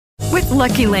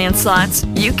Lucky Land Slots,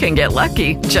 you can get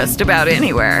lucky just about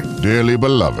anywhere. Dearly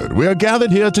beloved, we are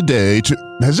gathered here today to...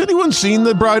 Has anyone seen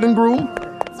the bride and groom?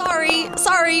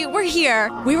 Sorry, we're here.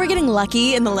 We were getting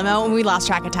lucky in the limo and we lost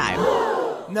track of time.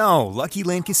 No, Lucky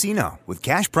Land Casino, with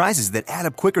cash prizes that add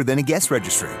up quicker than a guest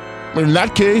registry. In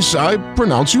that case, I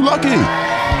pronounce you lucky.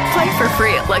 Play for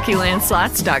free at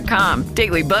LuckyLandSlots.com.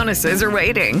 Daily bonuses are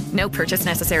waiting. No purchase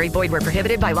necessary. Void where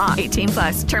prohibited by law.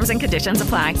 18+. Terms and conditions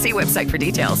apply. See website for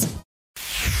details.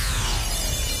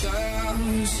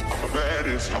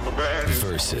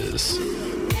 Versus.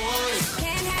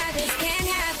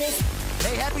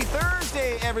 Hey, happy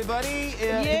Thursday, everybody.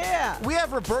 Yeah. We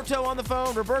have Roberto on the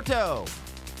phone. Roberto.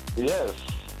 Yes.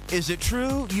 Is it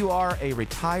true you are a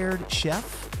retired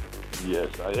chef? Yes,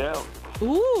 I am.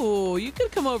 Ooh, you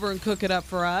could come over and cook it up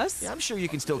for us. Yeah, I'm sure you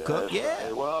can still cook.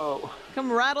 Yeah. Well,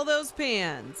 Come rattle those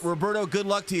pans. Roberto, good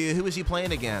luck to you. Who is he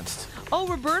playing against? Oh,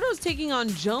 Roberto's taking on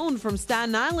Joan from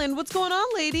Staten Island. What's going on,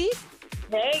 lady?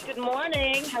 Hey, good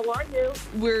morning. How are you?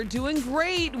 We're doing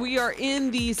great. We are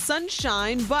in the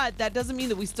sunshine, but that doesn't mean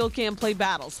that we still can't play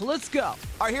battles. So let's go. All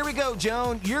right, here we go,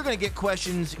 Joan. You're going to get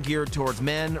questions geared towards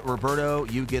men. Roberto,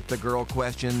 you get the girl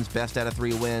questions. Best out of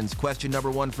 3 wins. Question number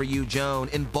 1 for you, Joan.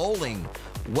 In bowling,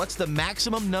 what's the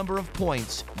maximum number of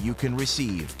points you can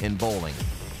receive in bowling?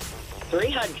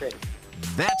 300.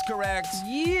 That's correct.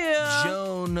 Yeah.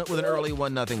 Joan with an early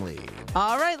 1-0 lead.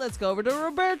 All right, let's go over to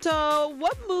Roberto.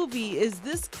 What movie is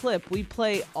this clip we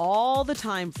play all the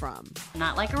time from?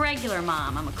 Not like a regular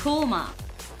mom. I'm a cool mom.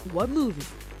 What movie?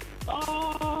 Boom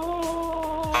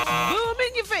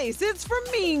in your face. It's from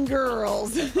Mean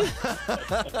Girls.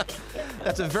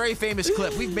 That's a very famous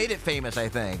clip. We've made it famous, I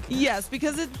think. Yes,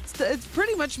 because it's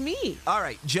pretty much me. All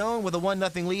right, Joan with a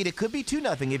 1-0 lead. It could be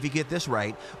 2-0 if you get this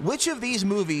right. Which of these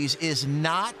movies is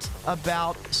not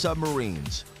about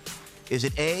submarines? Is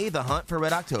it A, The Hunt for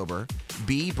Red October,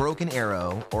 B, Broken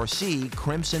Arrow, or C,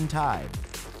 Crimson Tide?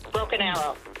 Broken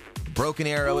Arrow. Broken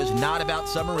Arrow is not about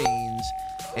submarines.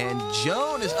 And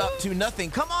Joan is up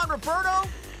 2-0. Come on, Roberto.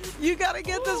 You got to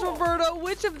get this, Roberto.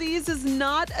 Which of these is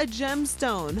not a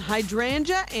gemstone?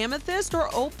 Hydrangea, amethyst, or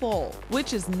opal?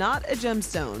 Which is not a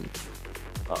gemstone?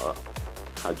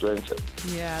 hydrangea.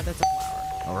 Yeah, that's a flower.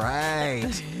 All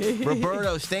right.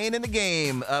 Roberto staying in the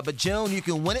game. But Joan, you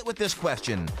can win it with this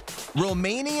question.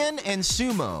 Romanian and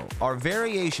sumo are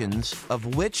variations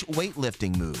of which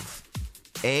weightlifting move?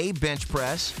 A, bench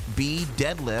press, B,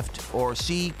 deadlift, or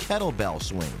C, kettlebell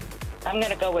swing? I'm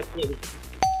going to go with B.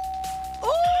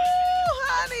 Oh,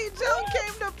 honey, Joan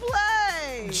came to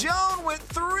play. Joan went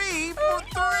 3 for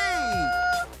 3.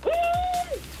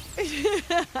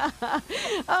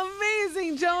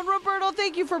 Amazing, Joan. Roberto,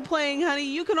 thank you for playing, honey.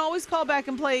 You can always call back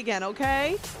and play again,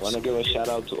 okay? I want to give a shout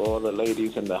out to all the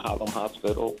ladies in the Harlem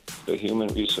Hospital, the Human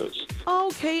Research.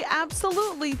 Okay,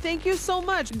 absolutely. Thank you so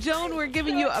much. Joan, we're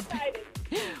giving you a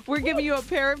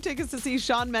pair of tickets to see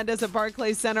Shawn Mendes at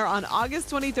Barclays Center on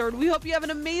August 23rd. We hope you have an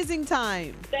amazing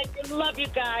time. Thank you. Love you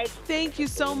guys. Thank you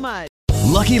so much.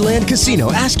 Lucky Land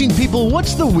Casino, asking people,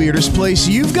 what's the weirdest place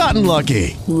you've gotten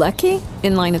lucky? Lucky?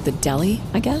 In line at the deli,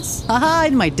 I guess? Aha,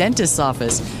 in my dentist's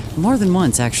office. More than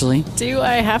once, actually. Do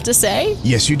I have to say?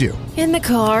 Yes, you do. In the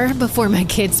car before my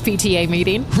kids' PTA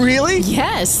meeting. Really?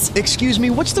 Yes. Excuse me,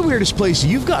 what's the weirdest place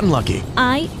you've gotten lucky?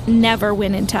 I never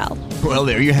win and tell. Well,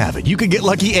 there you have it. You can get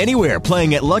lucky anywhere,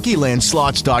 playing at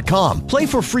LuckyLandSlots.com. Play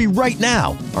for free right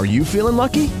now. Are you feeling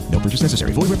lucky? No purchase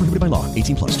necessary. Void where prohibited by law.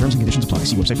 18+. Terms and conditions apply.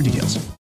 See website for details.